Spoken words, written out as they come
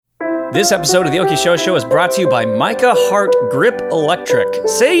This episode of the Okie Show is brought to you by Micah Hart Grip Electric.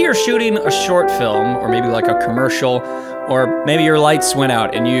 Say you're shooting a short film, or maybe like a commercial, or maybe your lights went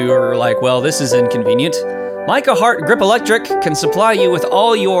out and you're like, well, this is inconvenient. Micah Hart Grip Electric can supply you with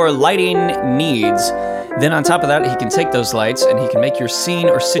all your lighting needs. Then on top of that, he can take those lights and he can make your scene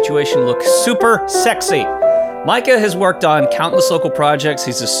or situation look super sexy. Micah has worked on countless local projects.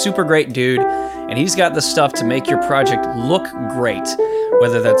 He's a super great dude, and he's got the stuff to make your project look great.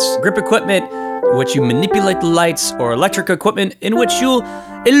 Whether that's grip equipment, which you manipulate the lights, or electric equipment in which you'll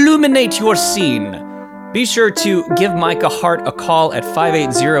illuminate your scene. Be sure to give Micah Hart a call at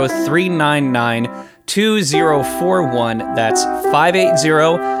 580-399-2041. That's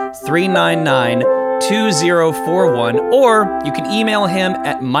 580-399-2041. Or you can email him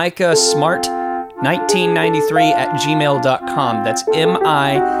at micahsmart1993@gmail.com. That's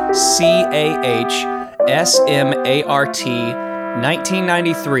MICAHSMART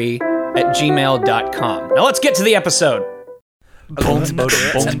 1993@gmail.com. Now let's get to the episode. Hello and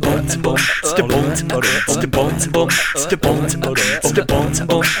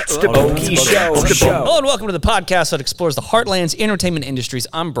welcome to the podcast that explores the heartlands entertainment industries.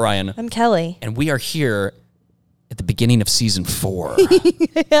 I'm Brian. I'm Kelly. And we are here at the beginning of season 4.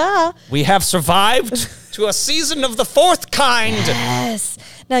 Yeah. We have survived to a season of the fourth kind. Yes.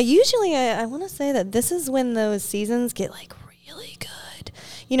 Now, usually I want to say that this is when those seasons get like really good.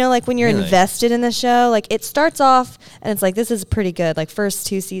 You know, like when you're invested in the show, like it starts off and it's like, this is pretty good. Like first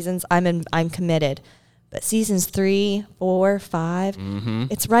 2 seasons, I'm committed. But seasons 3, 4, 5,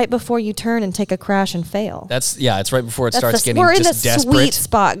 it's right before you turn and take a crash and fail. It's right before it starts getting we're just desperate. We're in the sweet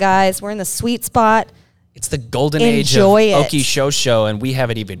spot, guys. We're in the sweet spot. It's the golden age of Okie Show, and we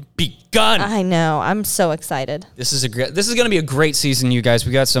haven't even begun. I know. I'm so excited. This is going to be a great season, you guys.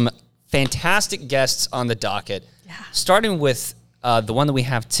 We got some fantastic guests on the docket. Yeah. Starting with the one that we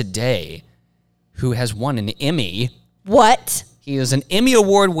have today, who has won an Emmy. What? He is an Emmy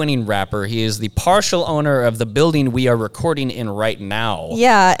Award-winning rapper. He is the partial owner of the building we are recording in right now.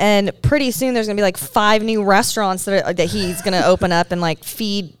 Yeah, and pretty soon there's going to be like 5 new restaurants that he's going to open up and like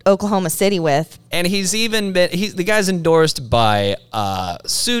feed Oklahoma City with. And he's even been, the guy's endorsed by a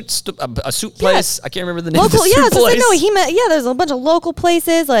suit place. I can't remember the name of the suit place. There's a bunch of local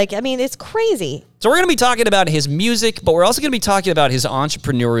places. Like, I mean, it's crazy. So we're going to be talking about his music, but we're also going to be talking about his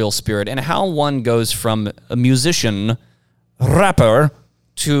entrepreneurial spirit and how one goes from a musician, rapper,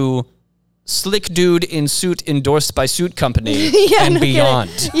 to slick dude in suit endorsed by suit company and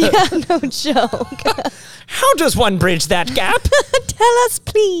beyond. Yeah, no joke. How does one bridge that gap? Tell us,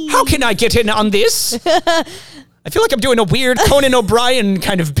 please. How can I get in on this? I feel like I'm doing a weird Conan O'Brien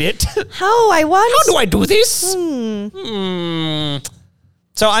kind of bit. How do I do this?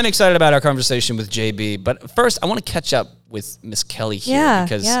 So I'm excited about our conversation with JB, but first I want to catch up with Miss Kelly here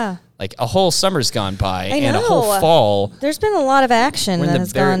because like a whole summer's gone by and a whole fall. There's been a lot of action we're that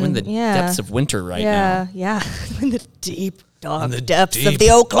has gone. We're in the depths of winter right now. Yeah, in the deep, dark depths of the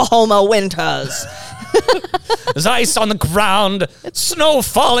Oklahoma winters. There's ice on the ground, snow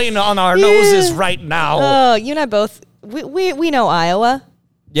falling on our noses right now. Oh, you and I both, we know Iowa.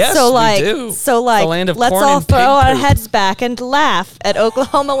 Yes, so like, we do. So like, the land of let's corn all and throw our pig poop. heads back and laugh at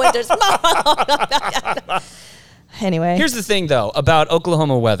Oklahoma winters. Anyway. Here's the thing, though, about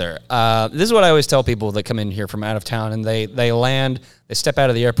Oklahoma weather. This is what I always tell people that come in here from out of town, and they land, they step out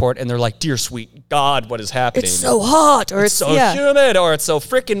of the airport, and they're like, dear sweet God, what is happening? It's so hot, or it's so humid, or it's so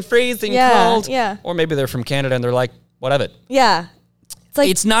freaking freezing cold. Yeah. Or maybe they're from Canada, and they're like, what of it? Yeah.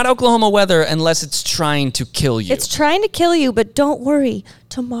 It's not Oklahoma weather unless it's trying to kill you. It's trying to kill you, but don't worry.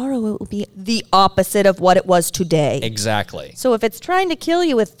 Tomorrow it will be the opposite of what it was today. Exactly. So if it's trying to kill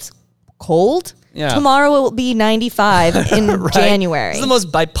you with cold, tomorrow it will be 95 in right? January. It's the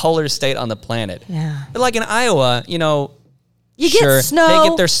most bipolar state on the planet. Yeah. But like in Iowa, you get snow. They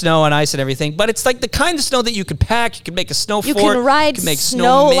get their snow and ice and everything, but it's like the kind of snow that you could pack. You could make a snow fort. You can ride make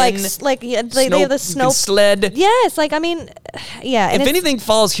snow, snowmen, they have the snow sled. Yes, like I mean, yeah. If anything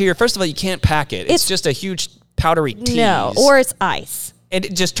falls here, first of all, you can't pack it. It's just a huge powdery tease. No, or it's ice. And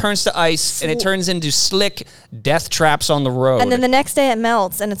it just turns to ice, and it turns into slick death traps on the road. And then the next day it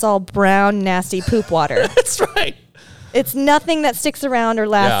melts, and it's all brown, nasty poop water. That's right. It's nothing that sticks around or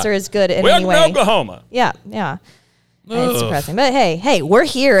lasts or is good in any any way. We're in Oklahoma. Yeah. It's depressing. But hey, we're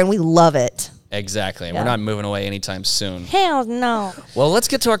here, and we love it. Exactly. And we're not moving away anytime soon. Hell no. Well, let's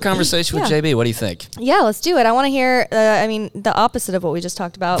get to our conversation with JB. What do you think? Yeah, let's do it. I want to hear, the opposite of what we just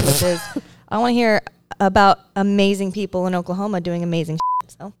talked about, which is I want to hear about amazing people in Oklahoma doing amazing shit.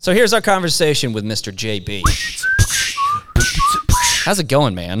 So here's our conversation with Mr. JB. How's it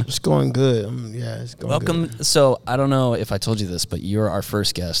going, man? It's going good. It's going Welcome. good. So I don't know if I told you this, but you're our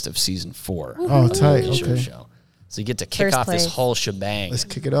first guest of season 4. Oh, tight. of the Okay. show. So you get to kick First off this place. whole shebang. Let's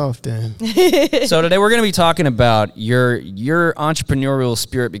kick it off then. So today we're going to be talking about your entrepreneurial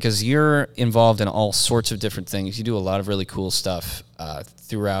spirit, because you're involved in all sorts of different things. You do a lot of really cool stuff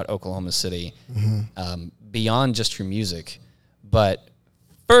throughout Oklahoma City, beyond just your music. But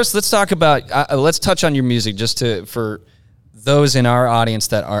first, let's talk about let's touch on your music, for those in our audience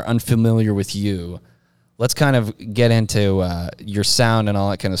that are unfamiliar with you. Let's kind of get into your sound and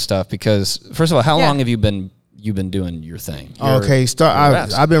all that kind of stuff. Because first of all, how long have you been doing your thing?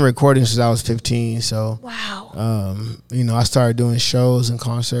 I've been recording since I was 15. So Wow. I started doing shows and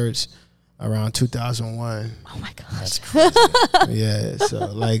concerts around 2001. Oh my gosh. That's crazy. Yeah.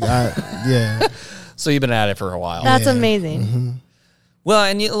 So So you've been at it for a while. That's amazing. Well,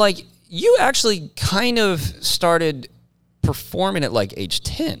 and you actually kind of started performing at like age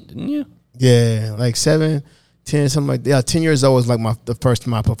 10, didn't you? Yeah, like 7, 10, something like that. Yeah, 10 years old was like the first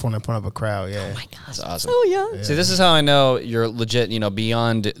time I performed in front of a crowd. Yeah. Oh my gosh. That's awesome. So young. See, this is how I know you're legit,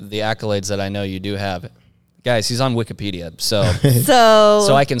 beyond the accolades that I know you do have. Guys, he's on Wikipedia, so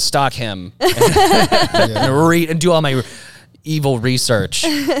So I can stalk him and read and do all my evil research.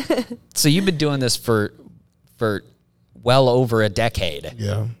 So you've been doing this for well over a decade.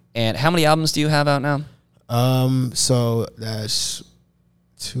 Yeah. And how many albums do you have out now? So that's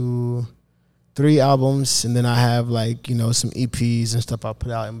 3 albums, and then I have some EPs and stuff I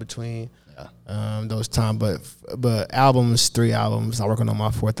put out in between. Those time, but albums, 3 albums. I'm working on my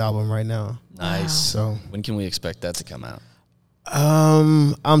 4th album right now. Nice. Wow. So When can we expect that to come out?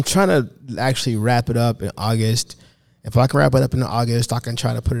 I'm trying to actually wrap it up in August. If I can wrap it up in August, I can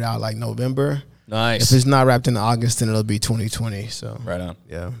try to put it out like November. Nice. If it's not wrapped in August, then it'll be 2020. So Right on.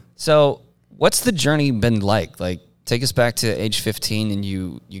 yeah. So what's the journey been like? Like, take us back to age 15 and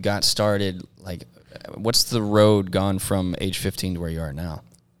you got started. Like, what's the road gone from age 15 to where you are now?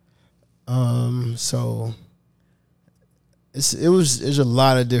 So there's a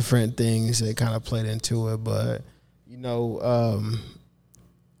lot of different things that kind of played into it, but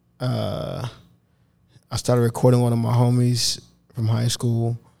I started recording one of my homies from high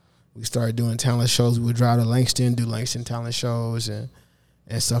school. We started doing talent shows. We would drive to Langston, do Langston talent shows and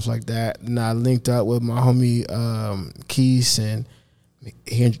stuff like that. And I linked up with my homie Keith, and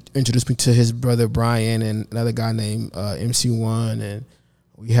he introduced me to his brother Brian and another guy named MC1, and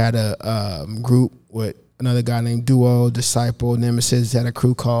we had a group with another guy named Duo, Disciple, Nemesis. Had a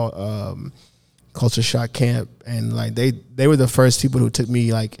crew called Culture Shock Camp, and like they were the first people who took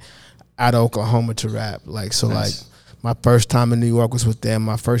me like out of Oklahoma to rap. Like so, Nice. like my first time in New York was with them.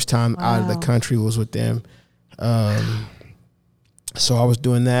 My first time out of the country was with them. So I was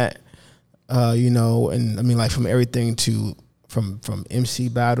doing that, and I mean, like from everything from MC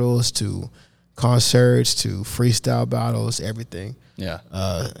battles to concerts to freestyle battles, everything. Yeah.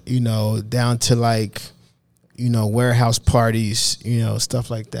 Down to like, warehouse parties, stuff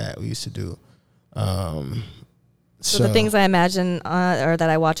like that we used to do. So the things I imagine or that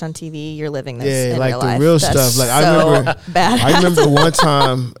I watch on TV, you're living this in like real the life. real That's stuff. Like badass. I remember one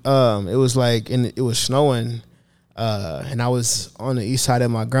time, it was like, and it was snowing, and I was on the east side of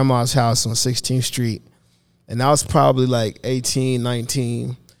my grandma's house on 16th Street, and I was probably like 18,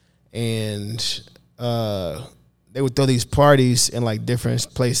 19, and they would throw these parties in like different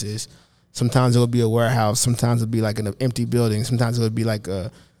places. Sometimes it would be a warehouse. Sometimes it would be like in an empty building. Sometimes it would be like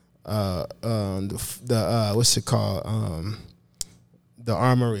what's it called? The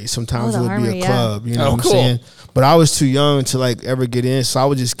Armory. Sometimes it would Armory, be a club. You know what I'm cool. saying? But I was too young to like ever get in, so I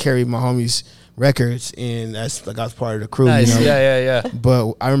would just carry my homies' records, and that's like I was part of the crew. Nice. Yeah. Yeah.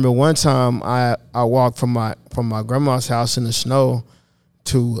 But I remember one time I walked from my grandma's house in the snow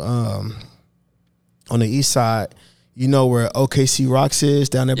to on the east side, where OKC Rocks is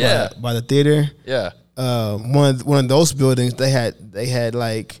down there by the theater. Yeah. One of those buildings they had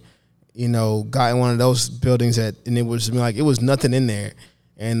like, got in one of those buildings and it was like it was nothing in there,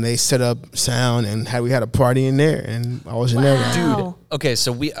 and they set up sound and we had a party in there, and I was in there. Wow. Okay,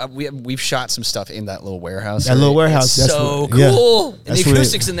 so we've shot some stuff in that little warehouse. That little warehouse, It's that's so what- yeah. cool. And That's the what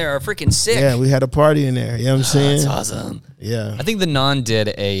acoustics in there are freaking sick. Yeah, we had a party in there. You know what I'm saying? That's awesome. Yeah. I think the Non did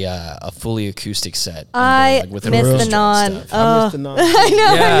a fully acoustic set. I with an miss the orchestra and Non. stuff. I missed the non- I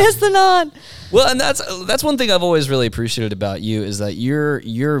know. Yeah. I miss the Non. Well, and that's one thing I've always really appreciated about you is that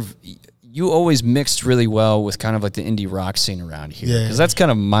you always mixed really well with kind of like the indie rock scene around here. Yeah. Because that's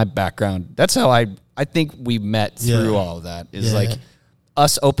kind of my background. That's how I think we met through Yeah. all of that. Is Yeah. like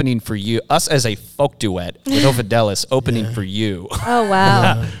us opening for you, us as a folk duet with Ofidelis opening for you. Oh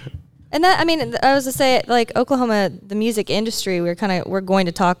wow. And that, I mean, I was to say, like, Oklahoma, the music industry, we're going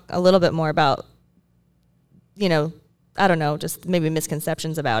to talk a little bit more about, you know, I don't know, just maybe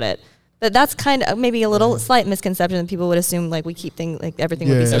misconceptions about it. But that's kind of maybe a little slight misconception that people would assume, like, we keep things, like, everything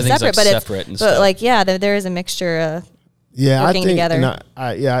would be so separate. Like but separate and stuff. But, like, yeah, there is a mixture Yeah, working I think,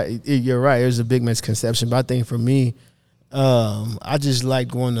 together. You're right. There's a big misconception, but I think for me, I just like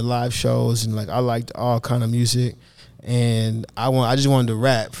going to live shows and like I liked all kind of music, and I just wanted to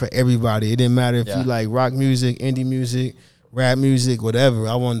rap for everybody. It didn't matter if you like rock music, indie music, rap music, whatever.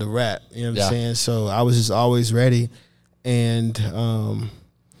 I wanted to rap. You know what I'm saying? So I was just always ready, and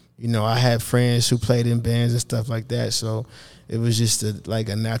you know, I had friends who played in bands and stuff like that. So it was just like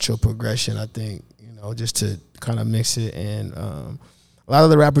a natural progression, I think. You know, just to kind of mix it, and a lot of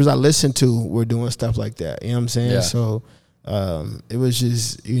the rappers I listened to were doing stuff like that. You know what I'm saying? Yeah. So it was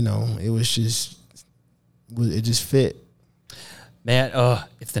just, you know, it just fit. Man,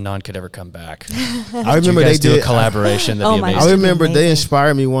 if the Non could ever come back. I remember you guys they do did a collaboration. That'd be amazing. I remember they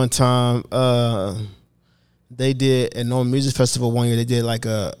inspired me one time. They did at Norman Music Festival one year. They did like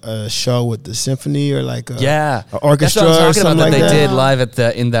a show with the symphony or like a orchestra. That's what I'm or talking something about. like That they that. did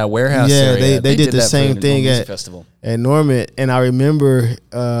live in that warehouse. area. They did the that same for thing Music Festival. at Norman, and I remember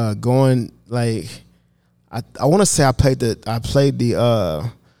going like I want to say I played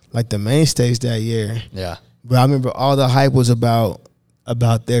the like the main stage that year. Yeah, but I remember all the hype was about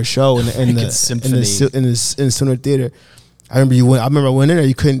their show in the Sooner Theater. I remember I went in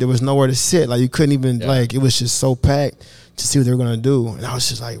there. There was nowhere to sit. Like you couldn't even like. It was just so packed to see what they were gonna do, and I was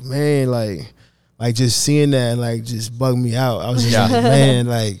just like, man, like just seeing that, like just bugged me out. I was just like, man,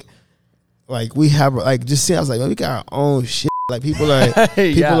 like we have like just seeing. I was like, man, we got our own shit. Like people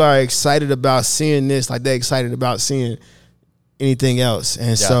are excited about seeing this. Like they're excited about seeing anything else,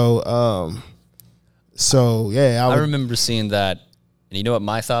 and so I remember seeing that. And you know what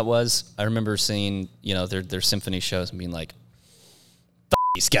my thought was? I remember seeing, you know, their symphony shows and being like,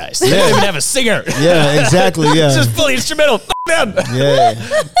 these guys. They don't even have a singer. Yeah, exactly. Yeah. It's just fully instrumental. Them. Yeah.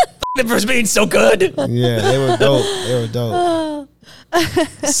 Them for being so good. Yeah, they were dope.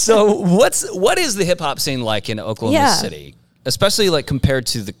 So what is the hip hop scene like in Oklahoma City? Especially like compared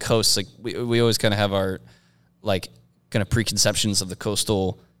to the coast. Like we always kind of have our like kind of preconceptions of the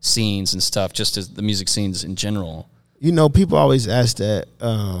coastal scenes and stuff, just as the music scenes in general. You know, people always ask that.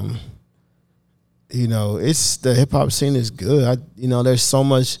 You know, it's the hip hop scene is good. You know, there's so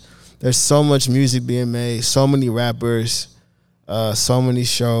much music being made, so many rappers, so many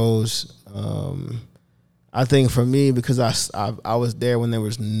shows. I think for me, because I was there when there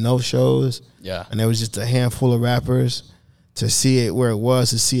was no shows, and there was just a handful of rappers. To see it where it was,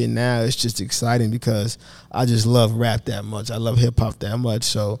 to see it now, it's just exciting because I just love rap that much. I love hip hop that much.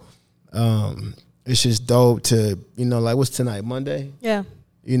 So it's just dope to, you know, like what's tonight, Monday? Yeah.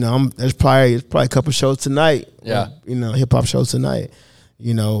 You know, there's probably a couple shows tonight. Yeah. You know, hip hop shows tonight.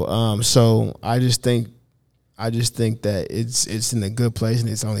 You know, so I just think that it's in a good place and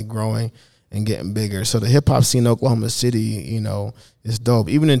it's only growing and getting bigger. So the hip hop scene in Oklahoma City, you know, is dope.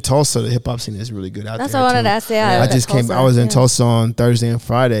 Even in Tulsa, the hip hop scene is really good out there. That's what I wanted to ask. Yeah, I was in Tulsa on Thursday and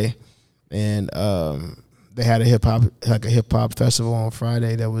Friday, and they had a hip hop festival on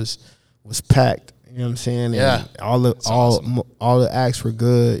Friday that was packed. You know what I'm saying? Yeah. And all the acts were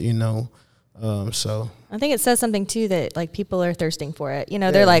good. You know, so. I think it says something too that like people are thirsting for it. You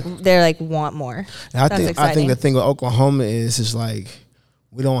know, they're like want more. I think the thing with Oklahoma is like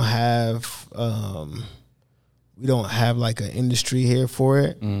we don't have like an industry here for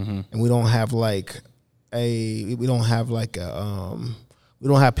it, and we don't have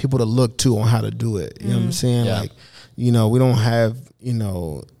people to look to on how to do it. You know what I'm saying? Yeah. Like, you know, we don't have, you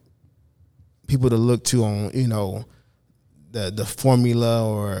know, people to look to on, you know, the formula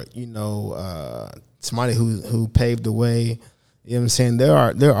or, you know, somebody who paved the way. You know what I'm saying?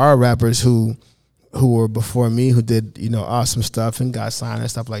 There are rappers who were before me who did, you know, awesome stuff and got signed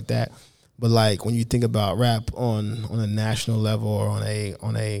and stuff like that. But like when you think about rap on a national level or on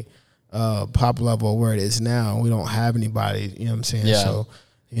a pop level where it is now, we don't have anybody. You know what I'm saying? Yeah. So,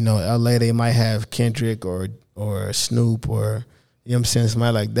 you know, LA they might have Kendrick or Snoop or, you know what I'm saying,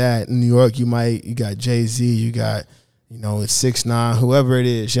 somebody like that. In New York you got Jay-Z, you got, you know, it's 6ix9ine, whoever it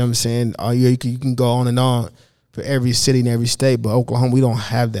is. You know what I'm saying? You can go on and on for every city and every state, but Oklahoma we don't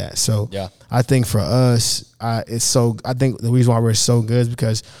have that. So I think for us, I think the reason why we're so good is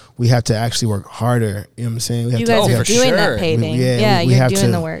because we have to actually work harder. You know what I'm saying? You guys are doing that paving. You're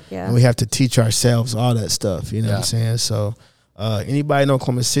doing the work. Yeah, and we have to teach ourselves all that stuff. You know what I'm saying? So anybody in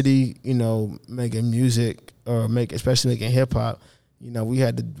Oklahoma City, you know, making music or especially making hip hop, you know, we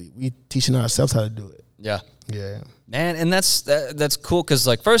teaching ourselves how to do it. Yeah. Yeah. Man, and that's cool because,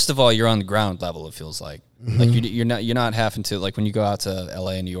 like, first of all, you're on the ground level. It feels like you're not having to, like, when you go out to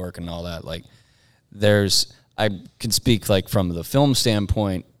LA and New York and all that. Like, I can speak like from the film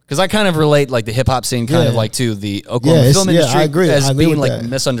standpoint because I kind of relate like the hip hop scene kind of like to the Oklahoma film industry I agree. as being like that.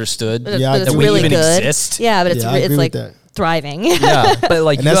 misunderstood. But Yeah, it's that we really even good. exist. Yeah, but it's like that. thriving. Yeah, but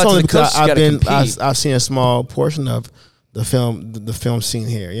like And you that's go out only to the coast, because you gotta compete. I've seen a small portion of the film scene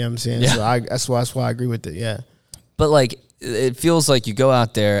here. You know what I'm saying? Yeah. So that's why I agree with it. Yeah. But like it feels like you go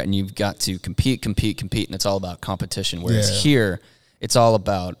out there and you've got to compete, and it's all about competition. Whereas here, it's all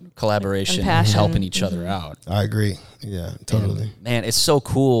about collaboration and passion. helping each other out. I agree. Yeah, totally. And, man, it's so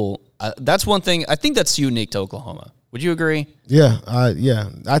cool. That's one thing I think that's unique to Oklahoma. Would you agree? Yeah,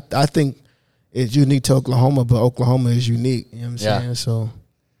 I think it's unique to Oklahoma, but Oklahoma is unique. You know what I'm saying? So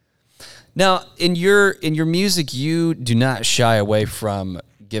now, in your music, you do not shy away from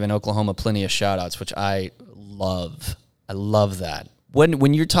giving Oklahoma plenty of shout outs, which I love. I love that.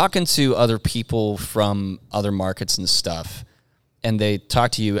 When you're talking to other people from other markets and stuff, and they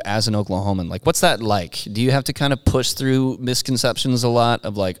talk to you as an Oklahoman, like, what's that like? Do you have to kind of push through misconceptions a lot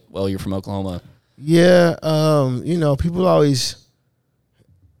of like, well, you're from Oklahoma? yeah, people always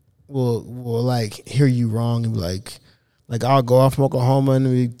will like hear you wrong and be like I'll go off from Oklahoma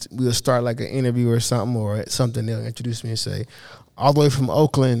and we'll start like an interview or something or something. They'll introduce me and say, all the way from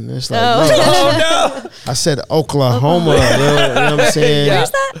Oakland. And it's like, no. I said Oklahoma. You know what I'm saying?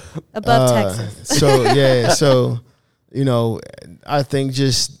 Where's that? Above Texas. So I think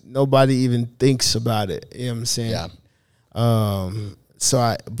just nobody even thinks about it. You know what I'm saying? Yeah.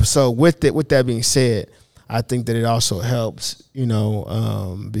 So with that being said, I think that it also helps,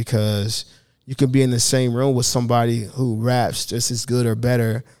 because you can be in the same room with somebody who raps just as good or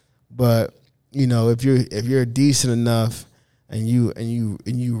better, but if you're decent enough and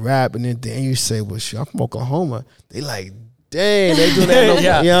you rap and then you say, well, shit, I'm from Oklahoma, they like, dang, they do that.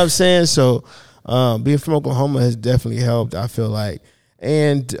 Yeah. You know what I'm saying? So being from Oklahoma has definitely helped, I feel like.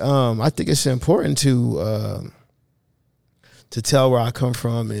 And I think it's important to tell where I come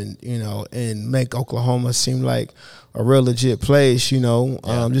from and make Oklahoma seem like a real legit place,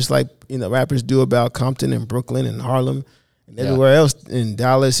 just like, rappers do about Compton and Brooklyn and Harlem and everywhere else in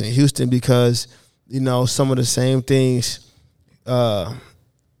Dallas and Houston, because, some of the same things, black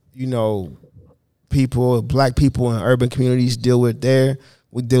people in urban communities deal with there,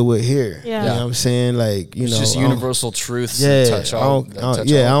 we deal with here. Yeah. You know what I'm saying? Like, It's just universal truths. yeah, That touch all, I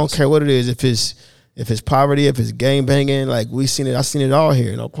don't care what it is. If it's poverty, if it's gang banging, like I seen it all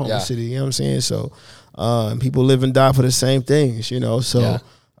here in Oklahoma City. You know what I'm saying? So, people live and die for the same things. So,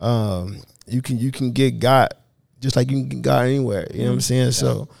 you can get got just like you can get got anywhere. You know what I'm saying? Yeah.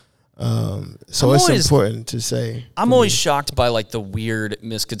 So, it's important to say. I'm always shocked by like the weird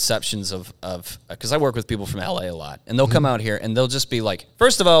misconceptions of because I work with people from LA a lot, and they'll come out here and they'll just be like,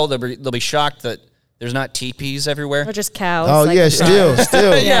 first of all, they'll be shocked that there's not teepees everywhere. Or just cows. Oh, yeah, still.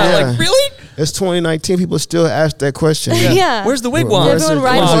 Like, really? It's 2019. People still ask that question. Yeah. Where's the wigwams? Everyone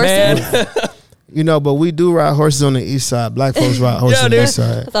ride horses. But we do ride horses on the east side. Black folks ride horses on the east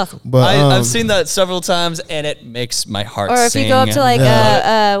side. That's awesome. But I've seen that several times, and it makes my heart Or if sing. you go up to like,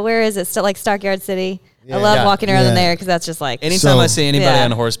 where is it? Like Stockyard City. I love walking around in there because that's just like. Anytime I see anybody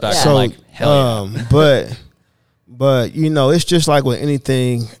on horseback, I'm like, hell yeah. But it's just like with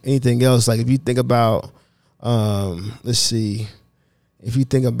anything else. Like if you think about, let's see, let me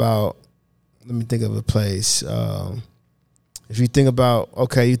think of a place. If you think about,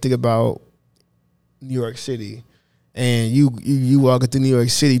 you think about New York City, and you walk into New York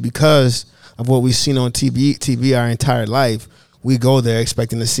City because of what we've seen on TV our entire life. We go there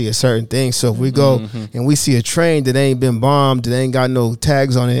expecting to see a certain thing. So if we go and we see a train that ain't been bombed, that ain't got no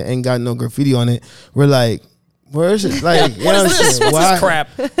tags on it, ain't got no graffiti on it, we're like, where is it? Like, you know what I'm saying? What's this crap?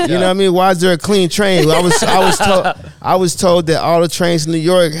 You know what I mean? Why is there a clean train? I was told that all the trains in New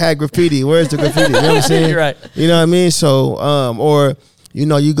York had graffiti. Where's the graffiti? You know what I'm saying? You're right. You know what I mean? So, or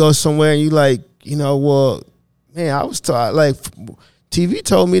you go somewhere and you like, well, man, I was taught, like, TV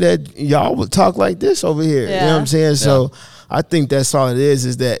told me that y'all would talk like this over here. Yeah. You know what I'm saying? So I think that's all it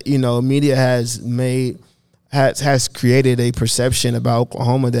is that, media has created a perception about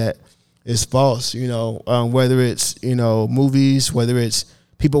Oklahoma that is false, whether it's, movies, whether it's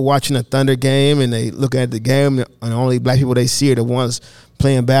people watching a Thunder game and they look at the game and the only black people they see are the ones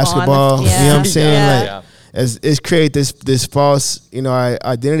playing basketball. You know what I'm saying? Yeah. Like, it's created this false,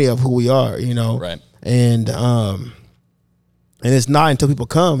 identity of who we are, Right. And it's not until people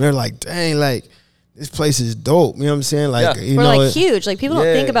come, they're like, dang, like, this place is dope. You know what I'm saying? Like, We're like huge. Like people don't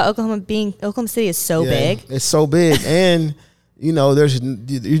think about Oklahoma City is so big. It's so big. And, you know,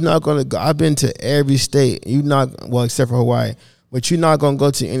 you're not gonna go. I've been to every state. Except for Hawaii, but you're not gonna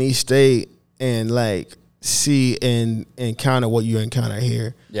go to any state and like see and encounter what you encounter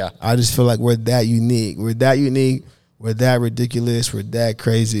here. Yeah, I just feel like we're that unique. We're that ridiculous. We're that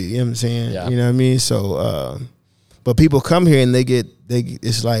crazy. You know what I'm saying? Yeah. You know what I mean? So, but people come here and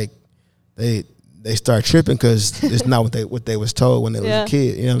it's like they start tripping because it's not what they was told when they was a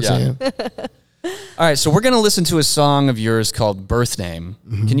kid. You know what I'm saying? All right, so we're going to listen to a song of yours called Birth Name.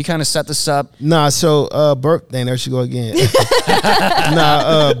 Mm-hmm. Can you kind of set this up? Nah, so birth name, there she go again.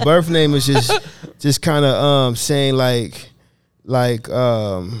 Birth name is just kind of saying like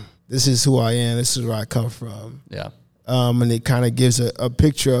this is who I am, this is where I come from. Yeah. And it kind of gives a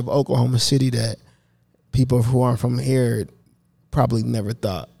picture of Oklahoma City that people who aren't from here probably never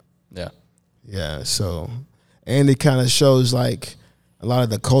thought. Yeah. Yeah, so, and it kind of shows like a lot of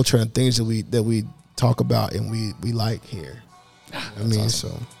the culture and things that we talk about and we like here. I mean,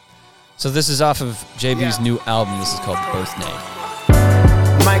 awesome. So this is off of JB's new album. This is called Birth Name.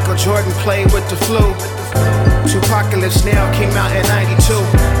 Michael Jordan played with the flu. Tupacalypse Now came out in 92.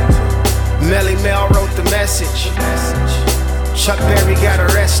 Melly Mel wrote the message. Chuck Berry got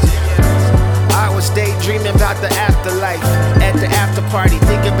arrested. I was daydreaming about the afterlife. At the after party,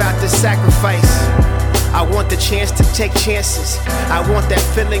 thinking about the sacrifice. I want the chance to take chances. I want that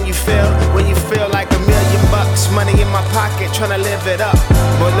feeling you feel when you feel like $1 million bucks, money in my pocket, trying to live it up.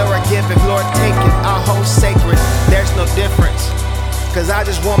 But Lord give it, Lord take it, I'll hold sacred. There's no difference, cause I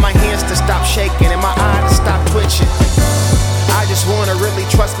just want my hands to stop shaking and my eyes to stop twitching. I just wanna really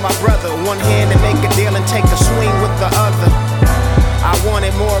trust my brother. One hand to make a deal and take a swing with the other. I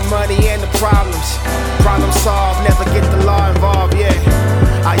wanted more money and the problems. Problem solved, never get the law involved, yeah.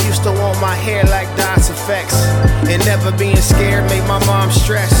 I used to want my hair like Dice Effects, and never being scared made my mom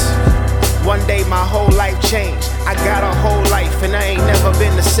stress. One day my whole life changed. I got a whole life and I ain't never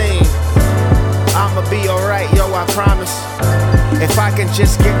been the same. I'ma be alright, yo, I promise. If I can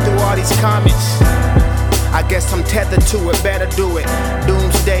just get through all these comments, I guess I'm tethered to it, better do it.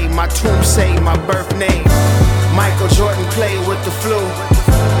 Doomsday, my tomb say my birth name. Michael Jordan played with the flu.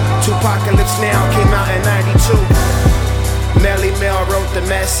 Tupacalypse Now came out in 92. Melly Mel wrote the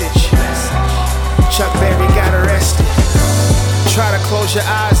message. Chuck Berry got arrested. Try to close your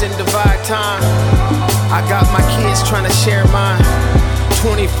eyes and divide time. I got my kids trying to share mine.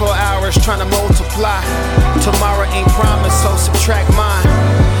 24 hours trying to multiply. Tomorrow ain't promised, so subtract mine.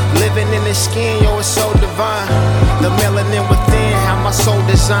 Living in this skin, yo, it's so divine. The melanin within, how my soul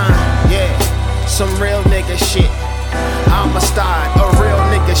designed. Yeah, some real nigga shit. I'm a star, a real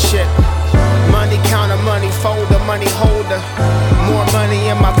nigga shit. Money counter, money folder, money holder. More money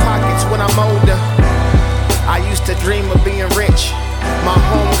in my pockets when I'm older. I used to dream of being rich. My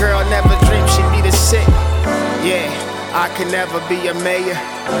homegirl never dreamed she'd be this sick. Yeah, I could never be a mayor.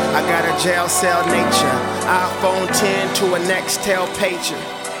 I got a jail cell nature. iPhone 10 to a Nextel pager.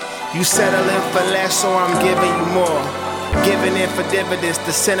 You settling for less or I'm giving you more. Giving in for dividends,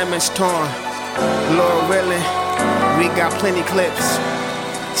 the sentiment's torn. Lord willing, we got plenty clips.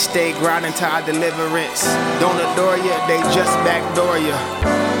 Stay grinding till our deliverance. Don't adore ya, they just backdoor ya.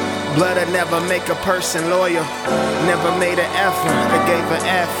 Blood'll never make a person loyal. Never made an effort, I gave an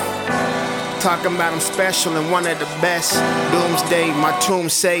F. Talking about I'm special and one of the best. Doomsday, my tomb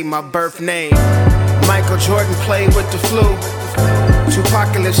say my birth name. Michael Jordan played with the flu.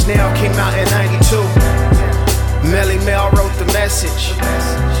 Tupacalypse Now came out in 92. Melly Mel wrote the message.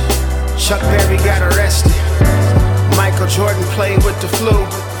 Chuck Berry got arrested. Michael Jordan played with the flu.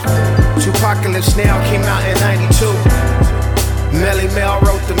 Tupacalypse Now came out in 92. Melly Mel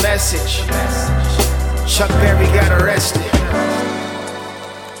wrote the message. Chuck Berry got arrested.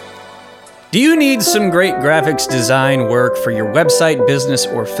 Do you need some great graphics design work for your website, business,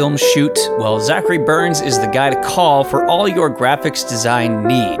 or film shoot? Well, Zachary Burns is the guy to call for all your graphics design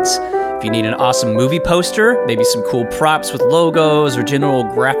needs. If you need an awesome movie poster, maybe some cool props with logos or general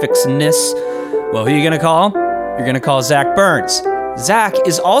graphicsness, well, who are you going to call? You're going to call Zach Burns. Zach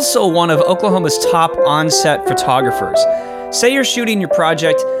is also one of Oklahoma's top on-set photographers. Say you're shooting your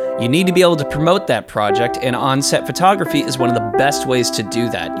project, you need to be able to promote that project, and on-set photography is one of the best ways to do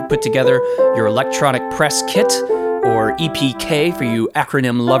that. You put together your electronic press kit, or EPK for you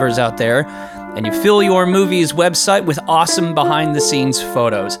acronym lovers out there, and you fill your movie's website with awesome behind-the-scenes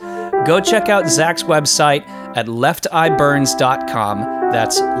photos. Go check out Zach's website at lefteyeburns.com.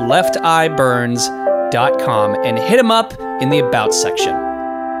 That's lefteyeburns.com, and hit him up in the About section.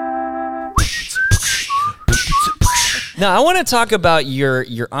 Now, I want to talk about your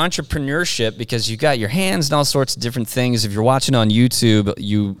entrepreneurship because you got your hands in all sorts of different things. If you're watching on YouTube,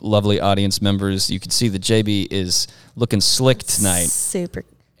 you lovely audience members, you can see that JB is looking slick tonight. Super.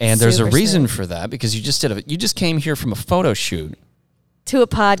 And there's a super reason slick. for that because you just came here from a photo shoot. To a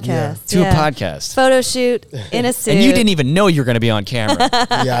podcast. To a podcast. Photo shoot in a suit. And you didn't even know you were going to be on camera.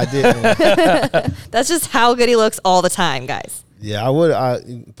 Yeah, I did. That's just how good he looks all the time, guys. Yeah, I would.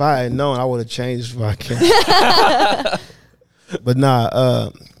 If I had known, I would have changed my camera. But nah.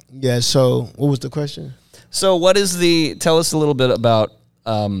 Yeah. So, what was the question? So tell us a little bit about,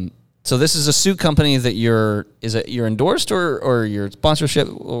 so this is a suit company that you're endorsed or your sponsorship?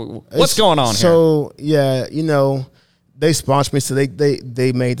 What's going on here? So, yeah, they sponsored me. So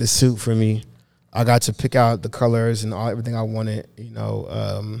they made the suit for me. I got to pick out the colors and everything I wanted,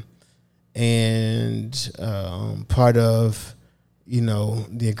 and part of,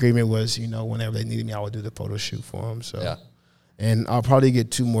 the agreement was, whenever they needed me, I would do the photo shoot for them. So, yeah. And I'll probably get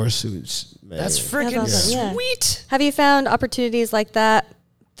 2 more suits. Man. That's freaking That's awesome. sweet. Have you found opportunities like that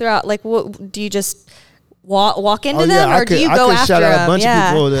throughout? Like, what do you just walk into them, or do you go after shout out them? a bunch of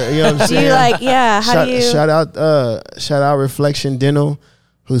people. That, you know what I'm Do saying? you how do you? Shout out Reflection Dental,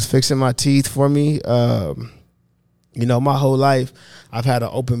 who's fixing my teeth for me. My whole life I've had an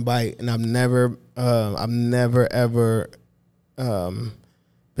open bite, and I've never ever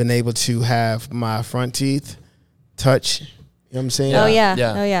been able to have my front teeth touch. You know what I'm saying? Oh yeah.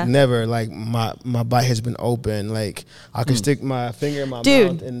 Yeah. Oh yeah. Never. Like my bite has been open. Like I can stick my finger in my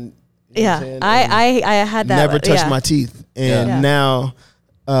Dude. mouth and. You know what I'm saying? I had that. Never touched my teeth, and Yeah. now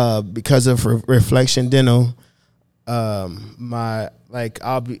because of Reflection Dental, my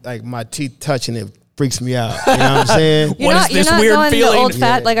teeth touching it freaks me out. You know what I'm saying? You're What not, is this you're not weird going feeling? The old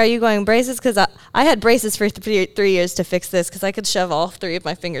fat. Yeah. Like, are you going braces? Because I had braces for 3 years to fix this because I could shove all 3 of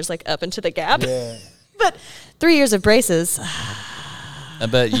my fingers like up into the gap. Yeah. But 3 years of braces, I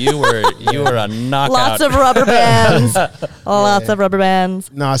bet you were a knockout. lots of rubber bands, lots of rubber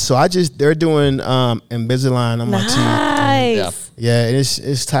bands. Nah, so they're doing Invisalign on my teeth. Nice. Yeah, and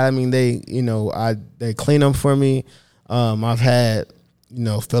it's tight. I mean, they clean them for me. I've had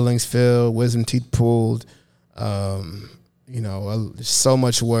fillings filled, wisdom teeth pulled. So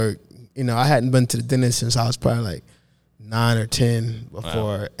much work. I hadn't been to the dentist since I was probably like 9 or 10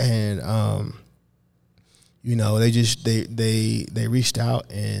 before, and they reached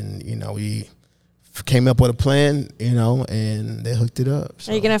out, and we came up with a plan, and they hooked it up.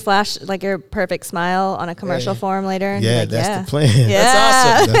 So. Are you gonna flash like your perfect smile on a commercial form later? And be Yeah, like, that's the plan. Yeah.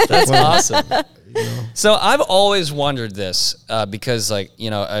 That's awesome. That's awesome. You So I've always wondered this because,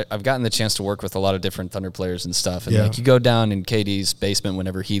 I've gotten the chance to work with a lot of different Thunder players and stuff. And Yeah. you go down in KD's basement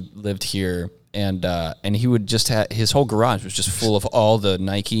whenever he lived here, and he would just have his whole garage was just full of all the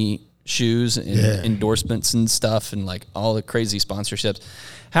Nike shoes and endorsements and stuff, and like all the crazy sponsorships.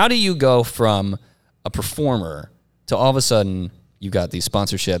 How do you go from a performer to all of a sudden you got these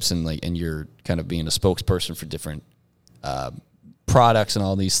sponsorships and you're kind of being a spokesperson for different products and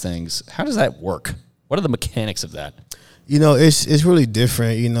all these things? How does that work? What are the mechanics of that? It's really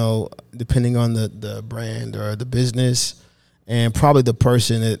different, depending on the brand or the business, and probably the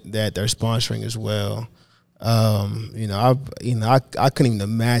person that they're sponsoring as well. I couldn't even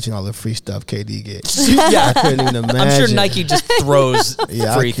imagine all the free stuff KD gets. Yeah, I couldn't even imagine. I'm sure Nike just throws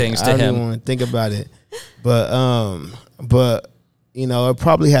free things to I don't him. even want to think about it, but it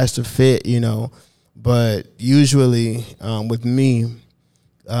probably has to fit. But usually with me,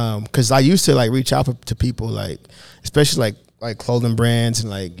 because I used to reach out to people especially like clothing brands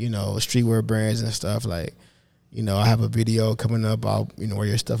and streetwear brands and stuff. I have a video coming up. I'll wear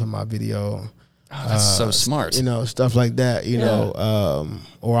your stuff in my video. Oh, that's so smart. Stuff like that.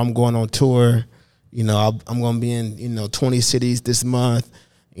 Or I'm going on tour. I'm going to be in 20 cities this month.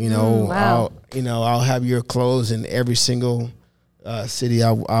 Wow. I'll have your clothes in every single city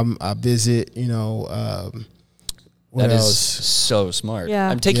I visit. What That is else? so smart. Yeah.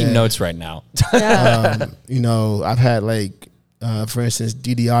 I'm taking Yeah. notes right now. Yeah. I've had for instance,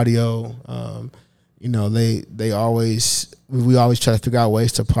 DD Audio. We always try to figure out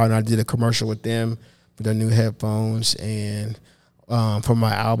ways to partner. I did a commercial with them for their new headphones, and for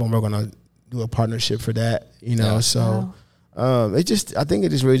my album, we're gonna do a partnership for that. Yeah. So I think it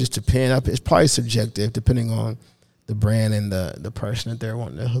just really just depends. It's probably subjective depending on the brand and the person that they're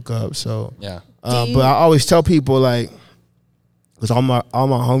wanting to hook up. So Yeah. but I always tell people because all my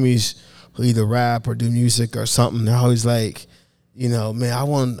homies who either rap or do music or something, they're always like,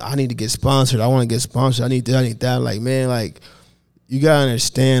 man, I need to get sponsored. I want to get sponsored. I need that. Like, man, you gotta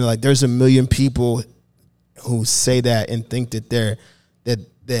understand, there's a million people who say that and think that they're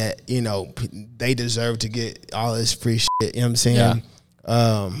that you know they deserve to get all this free shit. You know what I'm saying?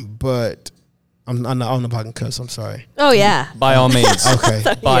 But I'm not, I don't know if I can cuss. I'm sorry. Oh yeah. By all means. Okay.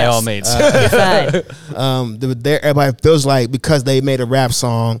 By all means. Everybody feels like because they made a rap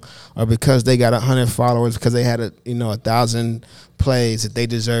song or because they got 100 followers, because they had 1,000 plays, that they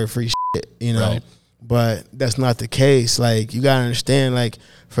deserve free shit. You know. Right. But that's not the case. Like, you gotta understand, like,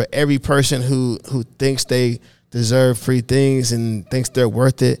 for every person who thinks they deserve free things and thinks they're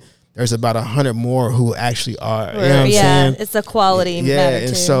worth it, there's about 100 more who actually are. You know what I'm saying? It's a quality matter too.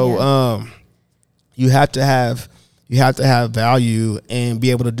 And so you have to have value and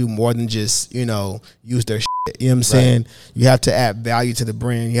be able to do more than just, use their shit. You know what I'm saying? You have to add value to the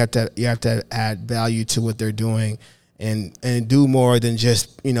brand. You have to add value to what they're doing. And do more than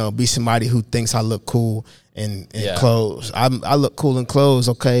just, be somebody who thinks I look cool in clothes. I look cool in clothes,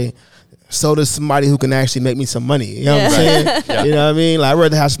 okay? So does somebody who can actually make me some money. You know what I'm saying? You know what I mean? Like, I'd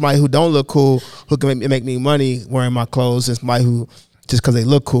rather have somebody who don't look cool, who can make me money wearing my clothes, than somebody who, just because they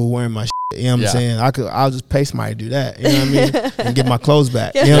look cool, wearing my shit. You know what I'm saying? I'll just pay somebody to do that. You know what I mean? And get my clothes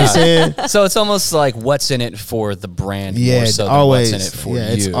back. You know what I'm saying? So it's almost like what's in it for the brand more so always, than what's in it for you.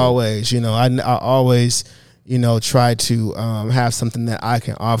 It's always, I always... try to have something that I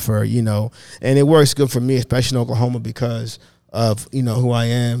can offer, and it works good for me, especially in Oklahoma, because of, who I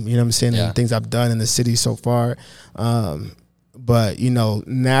am, you know what I'm saying, and things I've done in the city so far. But,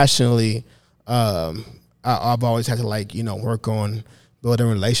 nationally, I've always had to work on building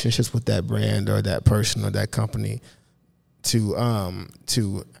relationships with that brand or that person or that company to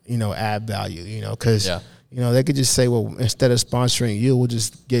add value, because, they could just say, well, instead of sponsoring you, we'll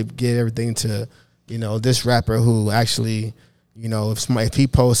just get everything to, this rapper who actually, if he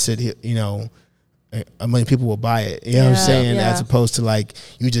posted, a million people will buy it. You know what I'm saying? As opposed to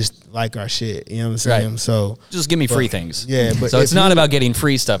you just like our shit. You know what I'm saying? Right. So just give me free things. Yeah, but so it's not about getting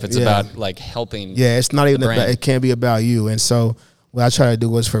free stuff. It's about helping. Yeah, it's not even about, it can't be about you. And so what I try to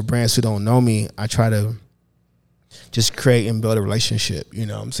do is, for brands who don't know me, I try to just create and build a relationship. You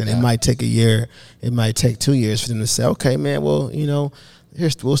know what I'm saying? It might take a year. It might take 2 years for them to say, okay, man, well,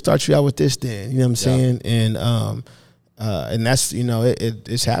 we'll start you out with this then. You know what I'm saying? And that's,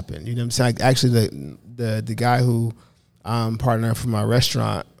 it's happened. You know what I'm saying? Actually, the guy who I'm partnering for my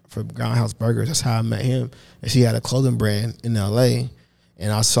restaurant, for Groundhouse Burgers, that's how I met him. And he had a clothing brand in LA,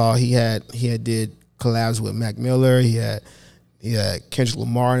 and I saw he had did collabs with Mac Miller. He had Kendrick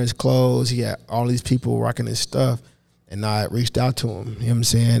Lamar in his clothes. He had all these people rocking his stuff, and I reached out to him. You know what I'm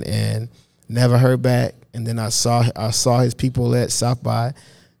saying? And never heard back. And then I saw his people at South by,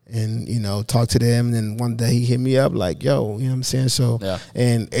 and talked to them. And then one day he hit me up like, "Yo," you know what I'm saying? So,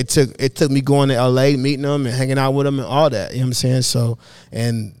 and it took me going to LA, meeting them and hanging out with them and all that. You know what I'm saying? So,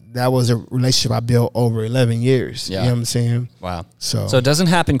 and that was a relationship I built over 11 years. You know what I'm saying? Wow. So it doesn't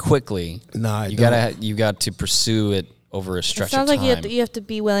happen quickly. Nah, you got to pursue it over a stretch of time. It sounds like you have to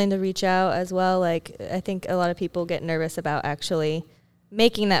be willing to reach out as well. Like, I think a lot of people get nervous about actually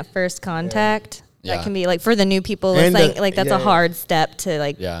making that first contact. That can be for the new people listening, that's a hard step to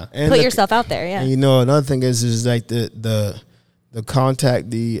put yourself out there. Yeah. And another thing is the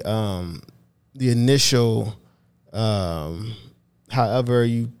contact, the initial, however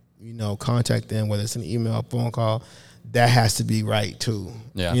you contact them, whether it's an email, phone call, that has to be right too.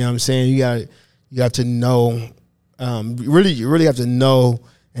 Yeah. You know what I'm saying? You have to know, you really have to know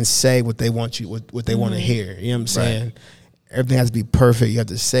and say what they want what they want to hear. You know what I'm saying? Right. Everything has to be perfect. You have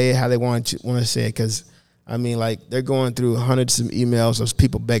to say it how they want to say it, because they're going through hundreds of emails of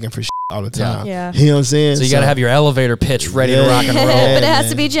people begging for shit all the time. Yeah. You know what I'm saying? So you got to have your elevator pitch ready to rock and roll. But it has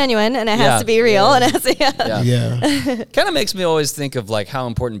to be genuine, and it has to be real, and it has to, Kind of makes me always think of how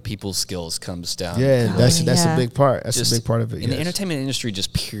important people's skills comes down. Yeah, that's a big part. That's a big part of it. In the entertainment industry,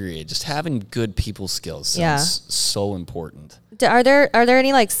 just having good people skills sounds so important. Are there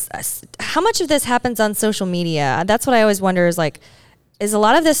any how much of this happens on social media? That's what I always wonder is a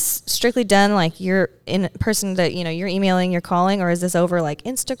lot of this strictly done you're in person that you're emailing, you're calling, or is this over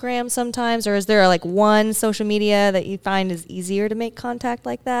Instagram sometimes, or is there one social media that you find is easier to make contact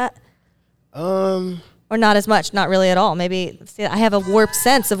like that? Or not as much, not really at all. Maybe I have a warped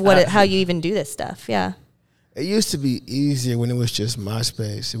sense of how you even do this stuff. Yeah. It used to be easier when it was just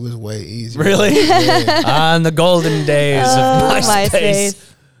MySpace. It was way easier. Really? On the golden days of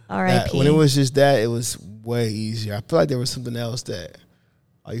MySpace. R.I.P. When it was just that, it was way easier. I feel like there was something else that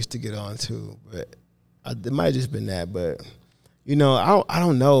I used to get on to, but it might have just been that. But I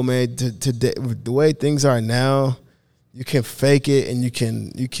don't know, man. The way things are now, you can fake it, and you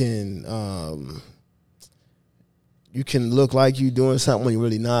can look like you doing something when you're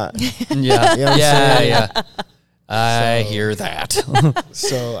really not. Yeah. You know what I'm saying? Yeah. I hear that.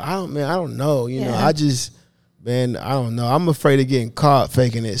 So I don't know. You know, I just, man, I don't know. I'm afraid of getting caught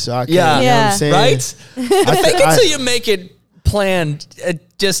faking it. So I can't, you know what I'm saying? Right? Fake it till you make it planned.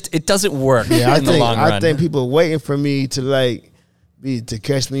 It doesn't work in the long run. I think people are waiting for me to to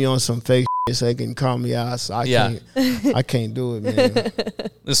catch me on some fake shit so they can call me out. So I can't do it, man.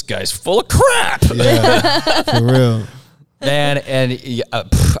 This guy's full of crap. Yeah, for real. Man, and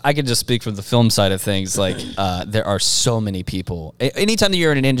I can just speak from the film side of things. Like, there are so many people. Anytime that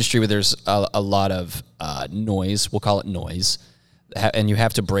you're in an industry where there's a lot of noise, we'll call it noise, and you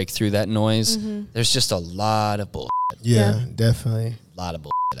have to break through that noise, there's just a lot of bullshit. Yeah, definitely. A lot of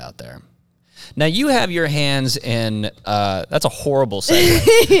bullshit out there. Now, you have your hands in, that's a horrible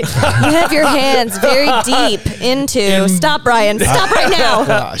segue. You have your hands very deep into, stop, Brian, stop right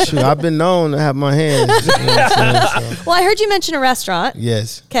now. Shoot, I've been known to have my hands. You know what I'm saying? So, Well, I heard you mention a restaurant.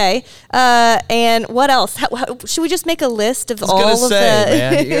 yes. Okay. And what else? Should we just make a list of all of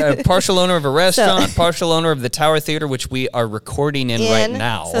Man, yeah, partial owner of a restaurant, partial owner of the Tower Theater, which we are recording in right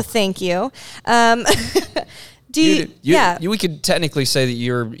now. So thank you. We could technically say that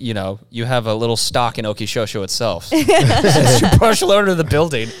you have a little stock in Okishosho itself. Since you're partial owner of the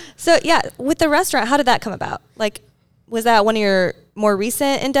building. So yeah, with the restaurant, how did that come about? Like, was that one of your more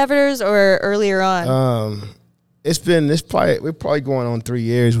recent endeavors or earlier on? We're probably going on 3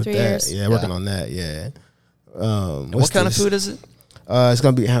 years with 3 that. years? Yeah, working on that. Yeah. What kind of food is it? It's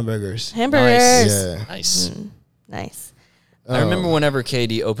gonna be hamburgers. Hamburgers. Yeah. Nice. Nice. I remember whenever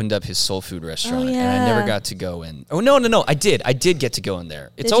KD opened up his soul food restaurant, Oh, and I never yeah. got to go in. Oh no, I did get to go in there.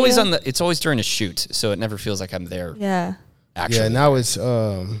 It's Did always you? it's always during a shoot, so it never feels like I'm there. Yeah. Actually, Yeah. Now it's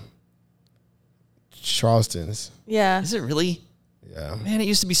Charleston's. Yeah. is it really? Yeah. Man, it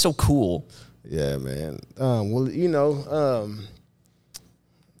used to be so cool. Yeah, man. Well, it happens.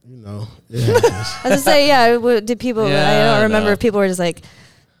 I was gonna say, did people? Yeah, I don't remember no. if people were just like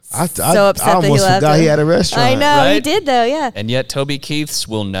I so upset that he almost left. forgot he had a restaurant. I know he Right? did though. Yeah. And yet Toby Keith's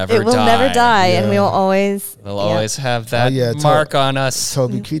will never It will die. never die, and we Yeah. will always. We'll yeah. always have that yeah, mark on us.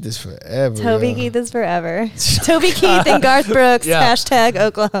 Toby Keith is forever. Toby yo. Keith is forever. Toby Keith and Garth Brooks. Yeah. #,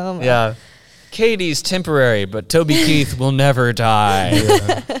 Oklahoma. Yeah. Katie's temporary, but Toby Keith will never die.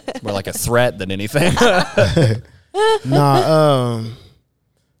 It's more like a threat than anything.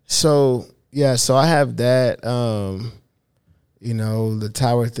 So I have that. The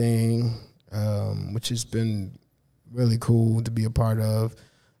tower thing, which has been really cool to be a part of.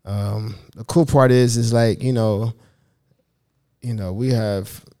 The cool part is like, we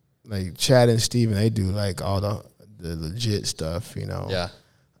have like Chad and Steven, they do like all the legit stuff, Yeah.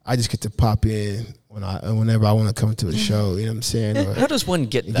 I just get to pop in whenever I want to come to a show, you know what I'm saying? Or How does one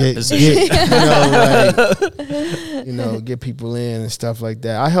get that position? get people in and stuff like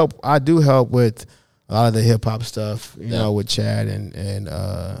that. I do help with a lot of the hip hop stuff, with Chad and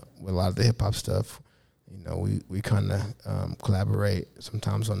with a lot of the hip hop stuff. We kind of collaborate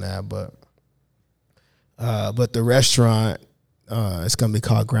sometimes on that, but the restaurant, it's gonna be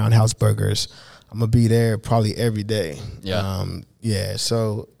called Groundhouse Burgers. I'm gonna be there probably every day. Yeah.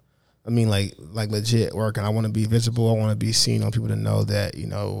 So, I mean, like legit working. I want to be visible. I want to be seen. I want people to know that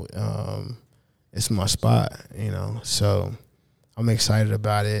it's my spot. So I'm excited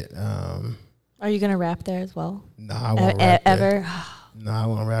about it. Are you gonna rap there as well? No, I won't rap there. Ever? No, I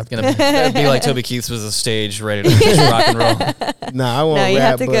won't rap there. That'd be like Toby Keith's was a stage ready to just rock and roll. No, I won't No, rap. you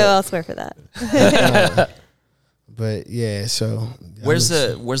have to but, go elsewhere for that. But yeah, so Where's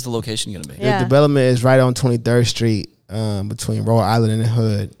the location gonna be? Yeah. The development is right on 23rd Street, between Rhode Island and the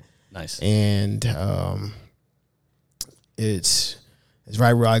Hood. Nice. And it's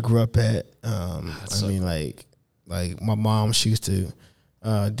right where I grew up at. Like my mom, she used to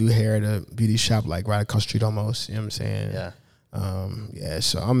do hair at a beauty shop like right across the street almost. You know what I'm saying? Yeah.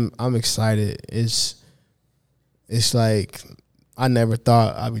 So I'm excited. It's like I never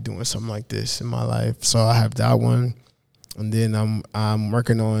thought I'd be doing something like this in my life. So I have that one, and then I'm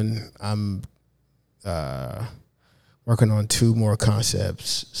working on two more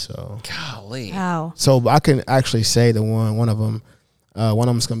concepts. So Golly. Wow. so I can actually say one of them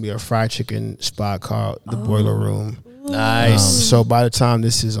is gonna be a fried chicken spot called the Boiler Room. Nice. So by the time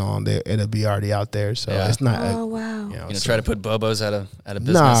this is on, it'll be already out there. So Yeah. it's not. Oh wow. You gonna try to put Bobo's out of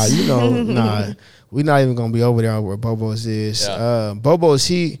business? Nah, nah. We're not even gonna be over there where Bobo's is. Yeah. Bobo's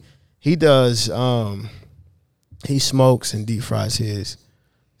he does he smokes and deep fries his.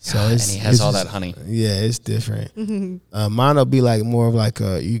 So God, it's, and he has it's all just- that honey. Yeah, it's different. Mine will be like more of like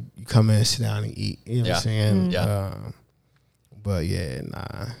you come in, sit down and eat. You know what I'm saying? Yeah. But yeah,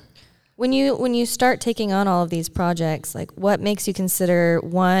 nah. When you start taking on all of these projects, like what makes you consider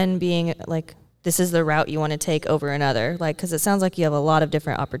one being like this is the route you want to take over another? Like, because it sounds like you have a lot of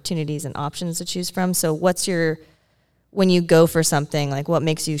different opportunities and options to choose from. So when you go for something, like what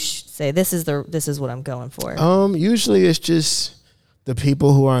makes you say this is what I'm going for? Usually it's just the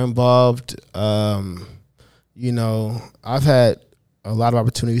people who are involved. You know, I've had a lot of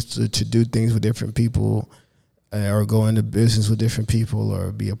opportunities to do things with different people, or go into business with different people,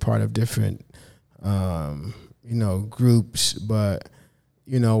 or be a part of different, you know, groups. But,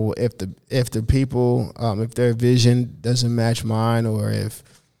 you know, if the people, if their vision doesn't match mine, or if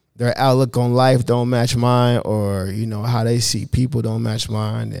their outlook on life don't match mine, or, you know, how they see people don't match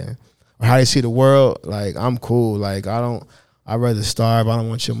mine, or how they see the world, like, I'm cool. Like, I'd rather starve. I don't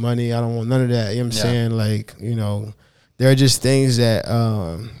want your money. I don't want none of that. You know what I'm saying? Like, you know, there are just things that,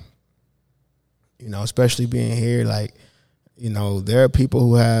 you know, especially being here, like, you know, there are people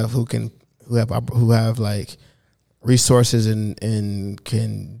who have like resources and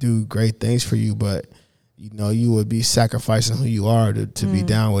can do great things for you, but, you know, you would be sacrificing who you are to be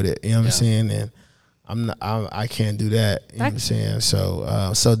down with it. You know what I'm saying? And I can't do that. You know what I'm saying?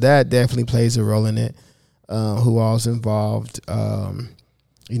 So, so that definitely plays a role in it. Who all's involved,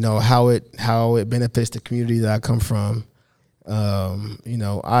 you know, how it benefits the community that I come from. You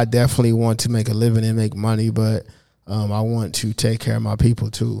know, I definitely want to make a living and make money, but I want to take care of my people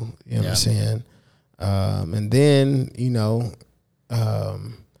too. You know what I'm saying? And then, you know,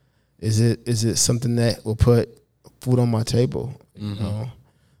 is it something that will put food on my table? You know,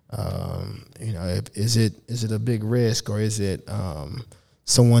 is it a big risk, or is it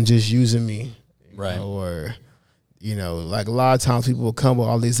someone just using me? Right. You know, or, you know, like a lot of times people will come with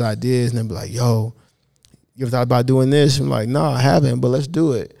all these ideas and they'll be like, yo, you ever thought about doing this? I'm like, no, I haven't, but let's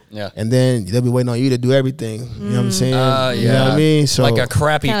do it. Yeah. And then they'll be waiting on you to do everything. You know what I'm saying? Yeah. You know what I mean? So, like a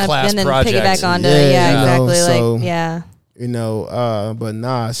crappy class and then project. piggyback onto exactly. So, like, yeah. You know, but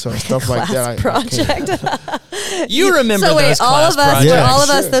nah, so stuff like that. Project. You remember so wait, those all class of us, projects? were all of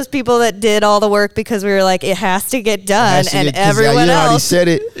us those people that did all the work because we were like, it has to get done, and everyone you already else said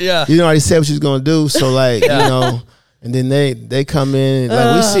it. Yeah. You already said what you was gonna do. So like, you know, and then they come in,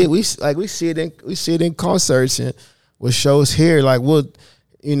 like we see it in concerts and with shows here. Like we'll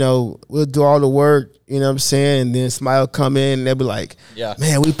do all the work. You know what I'm saying? And then Smile come in and they'll be like,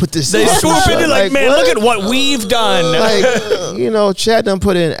 man, we put this. They swoop in like, man, what? look at what we've done. Like, you know, Chad done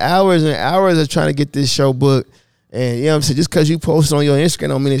put in hours and hours of trying to get this show booked. And you know what I'm saying? Just because you post on your Instagram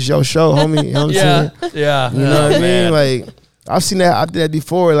don't mean it's your show, homie. You know what I'm saying? Yeah. You know what I mean? Like, I've seen that. I did that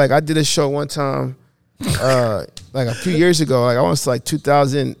before. Like, I did a show one time, like a few years ago. Like, I want to say like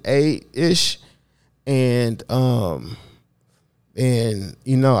 2008-ish. And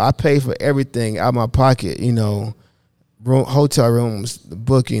you know, I paid for everything out of my pocket, you know, hotel rooms, the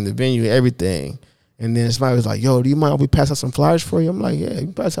booking, the venue, everything. And then somebody was like, yo, do you mind if we pass out some flyers for you? I'm like, yeah, you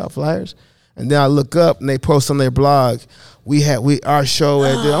can pass out flyers. And then I look up and they post on their blog, our show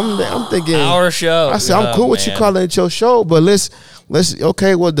at I'm thinking our show. I said, I'm cool with you calling it your show, but let's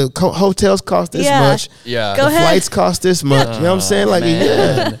okay, well the hotels cost this much. Yeah. Go the ahead. flights cost this much. You know what I'm saying? Like,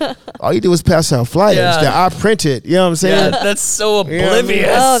 man. all you do is pass out flyers that I printed. You know what I'm saying? Yeah, that's so oblivious. You know what I mean?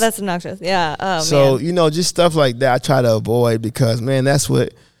 Oh, that's obnoxious. Yeah. Oh, So, man. you know, just stuff like that I try to avoid because, man, that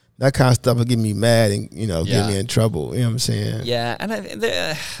kind of stuff will get me mad and, you know, get me in trouble. You know what I'm saying? Yeah, and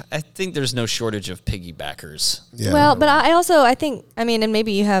I think there's no shortage of piggybackers. Yeah. Well, but I think, I mean, and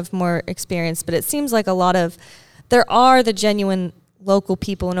maybe you have more experience, but it seems like there are the genuine local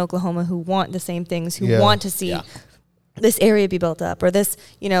people in Oklahoma who want the same things, who want to see this area be built up, or this,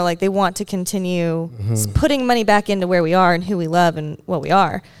 you know, like they want to continue putting money back into where we are and who we love and what we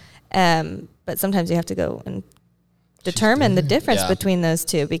are. But sometimes you have to go and determine the difference between those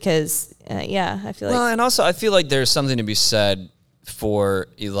two because, I feel like. Well, and also I feel like there's something to be said for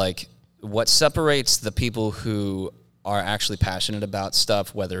like what separates the people who are actually passionate about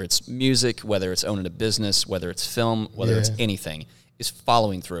stuff, whether it's music, whether it's owning a business, whether it's film, whether it's anything, is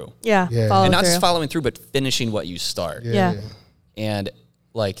following through. Follow and not through. just following through, but finishing what you start. Yeah. And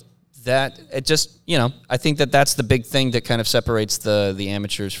like that, it just, you know, I think that's the big thing that kind of separates the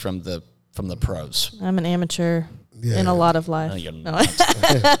amateurs from the pros. I'm an amateur in a lot of life. No, you're not.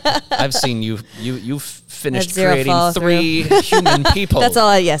 I've seen you've finished zero creating 3 human people. That's all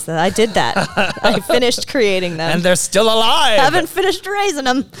I did that. I finished creating them. And they're still alive. I haven't finished raising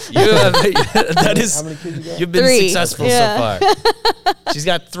them. You've been 3. successful so far. She's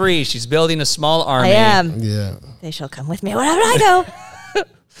got 3. She's building a small army. I am. Yeah. They shall come with me wherever I go.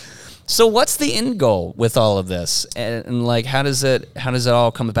 So what's the end goal with all of this? And like, how does it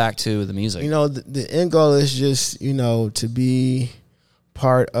all come back to the music? You know, the end goal is just, you know, to be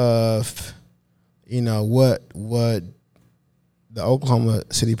part of, you know, what the Oklahoma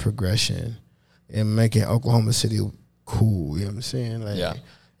City progression. and making Oklahoma City cool. You know what I'm saying? Like, Yeah.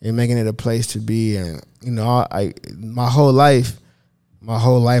 and making it a place to be. And you know, I my whole life,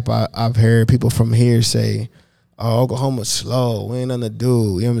 I've heard people from here say, "Oh, Oklahoma's slow. We ain't nothing to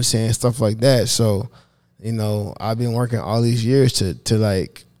do." You know what I'm saying? Stuff like that. So, you know, I've been working all these years to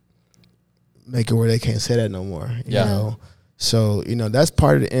like make it where they can't say that no more. You know? So, you know, that's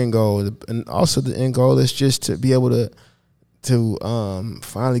part of the end goal. And also the end goal is just to be able to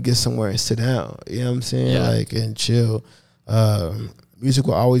finally get somewhere and sit down. You know what I'm saying? Yeah. Like, and chill. Music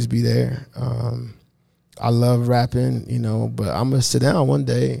will always be there. I love rapping, you know, but I'm gonna sit down one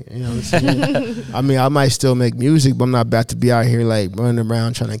day. You know what I'm saying? I mean, I might still make music, but I'm not about to be out here like running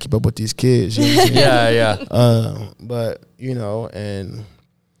around trying to keep up with these kids. You know what I'm saying? Yeah. But you know, and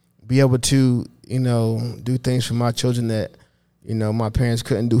be able to, you know, do things for my children that, you know, my parents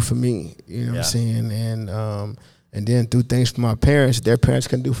couldn't do for me. You know what I'm saying? And then do things for my parents their parents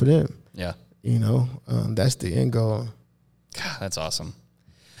couldn't do for them. Yeah. You know, that's the end goal. God, that's awesome.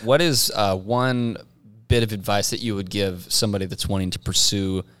 What is one bit of advice that you would give somebody that's wanting to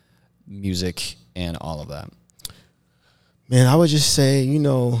pursue music and all of that? Man, I would just say, you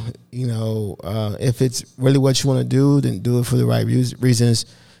know, if it's really what you want to do, then do it for the right reasons.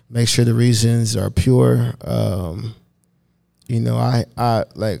 Make sure the reasons are pure. You know,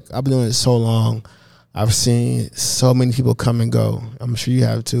 I've been doing it so long. I've seen so many people come and go. I'm sure you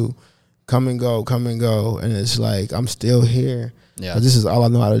have too. Come and go. And it's like, I'm still here. Yeah. But this is all I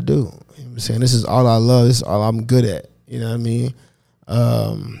know how to do. You know what I'm saying? This is all I love. This is all I'm good at. You know what I mean?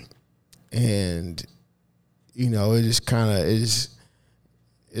 And, you know, it just kind of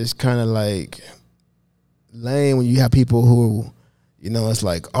it's kind of like lame when you have people who, you know, it's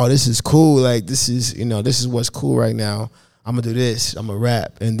like, oh, this is cool. Like, this is, you know, this is what's cool right now. I'm going to do this. I'm going to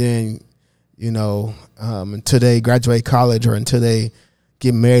rap. And then, you know, until they graduate college or until they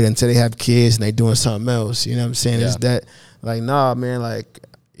get married, until they have kids and they doing something else. You know what I'm saying? Yeah. It's that, like, nah, man, like,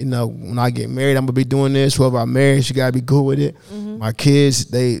 you know, when I get married, I'm going to be doing this. Whoever I marry, she got to be cool with it. Mm-hmm. My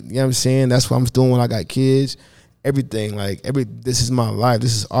kids, you know what I'm saying? That's what I'm doing when I got kids. Everything, this is my life.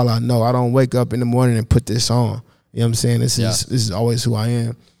 This is all I know. I don't wake up in the morning and put this on. You know what I'm saying? This is always who I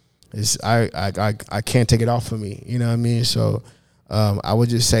am. I can't take it off of me. You know what I mean? So I would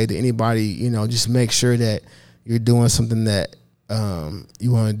just say to anybody, you know, just make sure that you're doing something that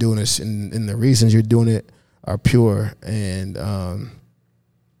you want to do, and the reasons you're doing it are pure. And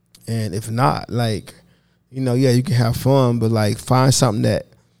if not, like, you know, yeah, you can have fun, but like find something that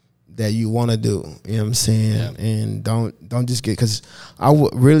you want to do. You know what I'm saying? Yeah. And don't just get, because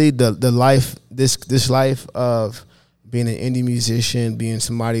really the life, this life of being an indie musician, being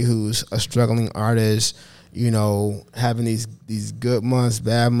somebody who's a struggling artist, you know, having these good months,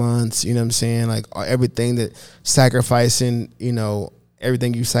 bad months, you know what I'm saying? Like everything that sacrificing, you know,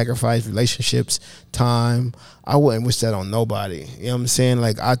 everything you sacrifice, relationships, time, I wouldn't wish that on nobody. You know what I'm saying?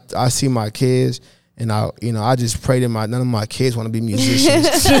 Like I see my kids, and I just pray that none of my kids want to be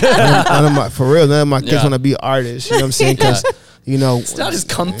musicians. none of my kids want to be artists. You know what I'm saying? Because, you know, it's not as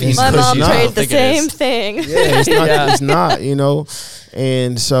comfy. My mom prayed the same thing. Yeah, it's not. It's not. You know,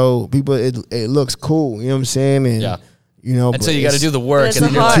 and so people, it looks cool. You know what I'm saying? And you know, and so you got to do the work, and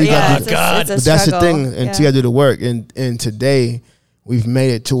then you're like, oh God. But that's the thing. And you got to do the work. And today we've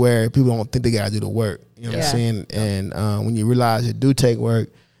made it to where people don't think they got to do the work. You know what I'm saying? And when you realize it do take work,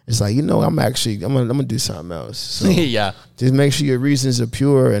 it's like, you know, I'm gonna do something else. So just make sure your reasons are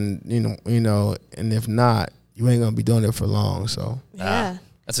pure, and you know, and if not, you ain't gonna be doing it for long. So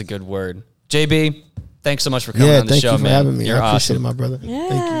that's a good word. JB, thanks so much for coming on the show, man. Thank you for having me. You're I appreciate awesome, it, my brother.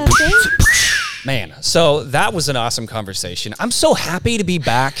 Yeah, thank you. Man, so that was an awesome conversation. I'm so happy to be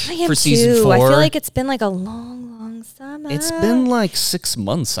back for season 4. I feel like it's been like a long summer. It's been like 6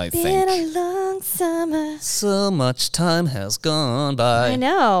 months, I think. Been a long summer. So much time has gone by. I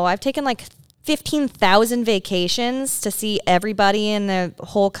know. I've taken like 15,000 vacations to see everybody in the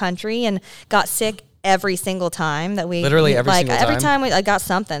whole country, and got sick every single time that we literally every single time. Every time I got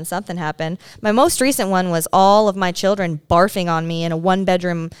something happened. My most recent one was all of my children barfing on me in a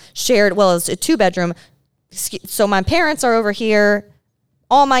 1-bedroom shared. Well, it's a 2-bedroom. So my parents are over here.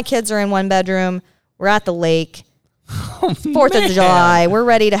 All my kids are in 1 bedroom. We're at the lake. 4th of July. We're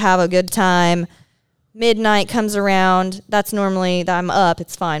ready to have a good time. Midnight comes around. That's normally that I'm up.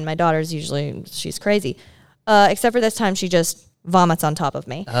 It's fine. My daughter's she's crazy. Except for this time, she just vomits on top of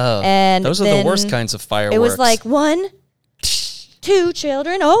me. Oh, and those are the worst kinds of fireworks. It was like 1, 2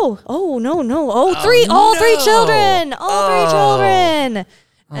 children. Oh, no. 3, all 3 children. All 3 children.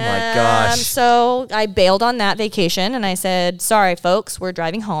 Oh my gosh. So I bailed on that vacation, and I said, sorry, folks, we're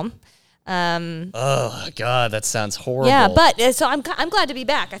driving home. Oh God, that sounds horrible. Yeah, but so I'm glad to be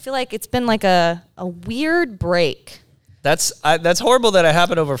back. I feel like it's been like a weird break. That's horrible that it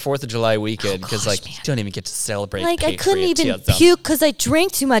happened over 4th of July weekend because you don't even get to celebrate. Like I couldn't even patriotism. puke because I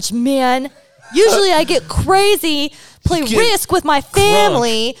drank too much, man. Usually I get crazy, play Risk with my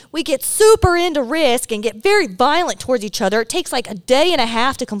family. We get super into Risk and get very violent towards each other. It takes like a day and a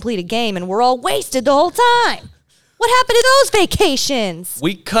half to complete a game, and we're all wasted the whole time. What happened to those vacations?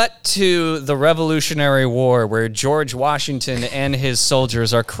 We cut to the Revolutionary War where George Washington and his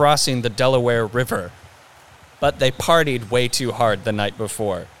soldiers are crossing the Delaware River, but they partied way too hard the night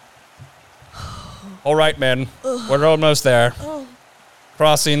before. All right, men, we're almost there.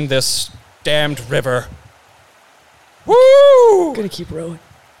 Crossing this damned river. Woo! Gonna keep rowing.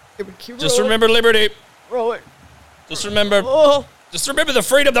 Just remember liberty. Rowing. Just remember the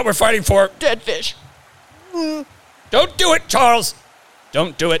freedom that we're fighting for. Dead fish. Don't do it, Charles.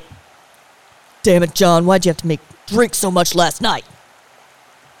 Don't do it. Damn it, John. Why'd you have to drink so much last night?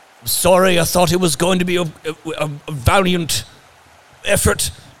 I'm sorry, I thought it was going to be a valiant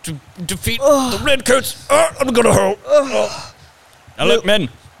effort to defeat the Redcoats. I'm gonna hurl. Now look, men,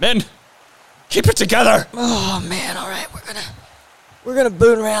 keep it together. Oh man, all right, we're gonna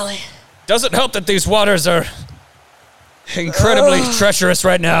boon rally. Doesn't help that these waters are incredibly treacherous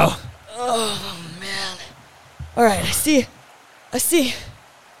right now. Oh man. All right, I see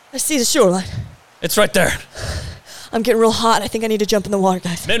the shoreline. It's right there. I'm getting real hot. I think I need to jump in the water,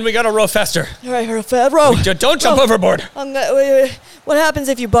 guys. Men, we gotta row faster. All right, row. Don't jump overboard. Wait. What happens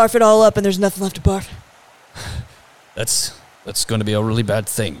if you barf it all up and there's nothing left to barf? That's going to be a really bad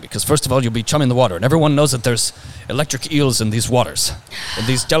thing, because first of all, you'll be chumming the water, and everyone knows that there's electric eels in these waters, in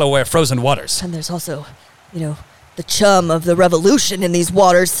these Delaware frozen waters. And there's also, the chum of the revolution in these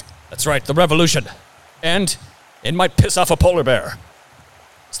waters. That's right, the revolution. And it might piss off a polar bear.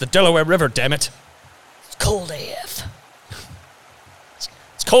 It's the Delaware River, damn it. It's cold AF.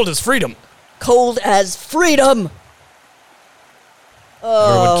 It's cold as freedom. Cold as freedom.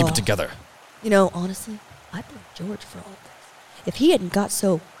 Everyone keep it together. Honestly, I blame George for all this. If he hadn't got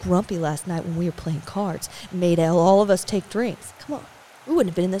so grumpy last night when we were playing cards and made all of us take drinks, come on, we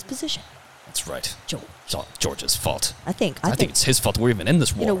wouldn't have been in this position. That's right. George. It's all George's fault. I think it's his fault we're even in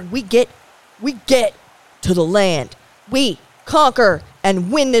this war. We get to the land. We conquer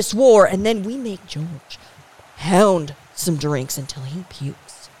and win this war, and then we make George hound some drinks until he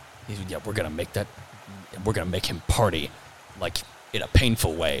pukes. Yeah, we're gonna make him party, like in a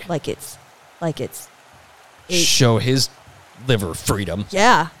painful way. Like it's Show his liver freedom.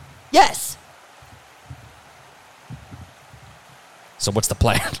 Yeah. Yes. So what's the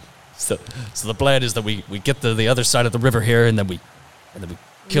plan? So the plan is that we get to the other side of the river here, and then we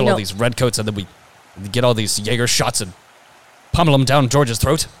kill all these redcoats, and then we get all these Jaeger shots and pummel them down George's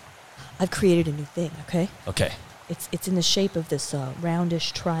throat. I've created a new thing. Okay. Okay. It's in the shape of this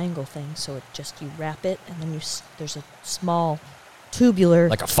roundish triangle thing. So you wrap it, and then there's a small tubular.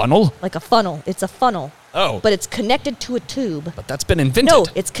 Like a funnel? Like a funnel. It's a funnel. Oh. But it's connected to a tube. But that's been invented. No,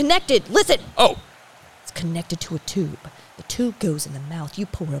 it's connected. Listen. Oh. It's connected to a tube. The tube goes in the mouth. You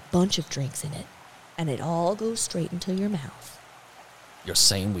pour a bunch of drinks in it, and it all goes straight into your mouth. You're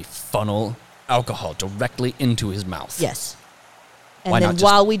saying we funnel alcohol directly into his mouth? Yes. And Why then not just-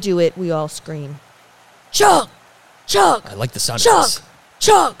 while we do it, we all scream, chug, chug. I like the sound chug, of this.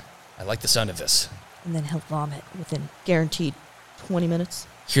 Chug. I like the sound of this. And then he'll vomit within guaranteed 20 minutes.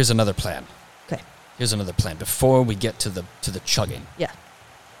 Here's another plan. Okay. Here's another plan. Before we get to the chugging. Yeah.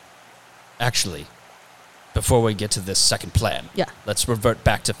 Actually, before we get to this second plan. Yeah. Let's revert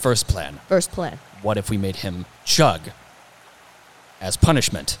back to first plan. First plan. What if we made him chug as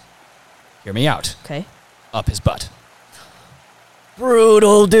punishment? Hear me out. Okay. Up his butt.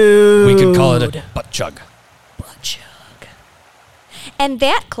 Brutal, dude. We could call it a butt chug. Butt chug. And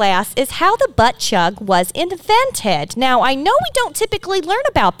that, class, is how the butt chug was invented. Now, I know we don't typically learn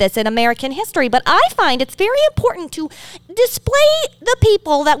about this in American history, but I find it's very important to display the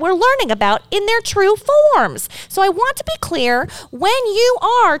people that we're learning about in their true forms. So I want to be clear, when you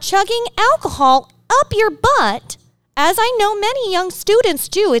are chugging alcohol up your butt, as I know many young students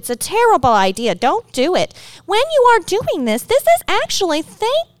do, it's a terrible idea. Don't do it. When you are doing this is actually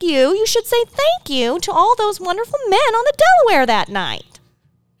thank you. You should say thank you to all those wonderful men on the Delaware that night.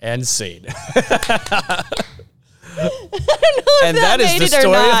 And scene. I don't know if and that is the made it or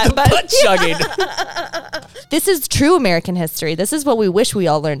story not, of the but- butt chugging. This is true American history. This is what we wish we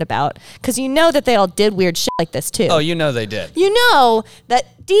all learned about. Because you know that they all did weird shit like this too. Oh, you know they did. You know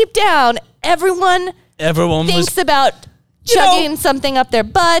that deep down, everyone thinks about chugging something up their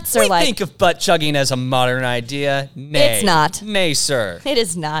butts, or We like think of butt chugging as a modern idea. Nay. It's not. Nay, sir. it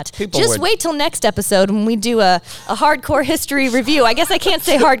is not. People Just would- wait till next episode when we do a hardcore history review. I guess I can't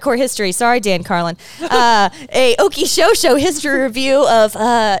say hardcore history. Sorry, Dan Carlin. A Okie Show review of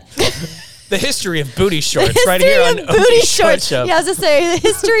The history of booty shorts history right here on of booty Okie Short shorts. Show. Yeah, I was just saying the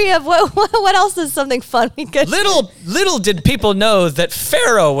history of what else is something fun we could. Little did people know that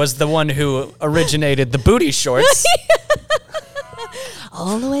Pharaoh was the one who originated the booty shorts.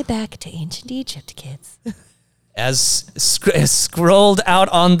 All the way back to ancient Egypt, kids. as scrolled out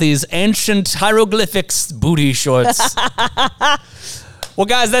on these ancient hieroglyphics, booty shorts. Well,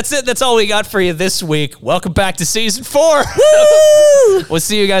 guys, that's it. That's all we got for you this week. Welcome back to season 4. We'll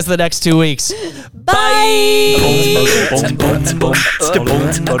see you guys the next 2 weeks. Bye.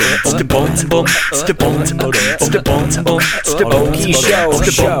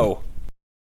 Okie Show.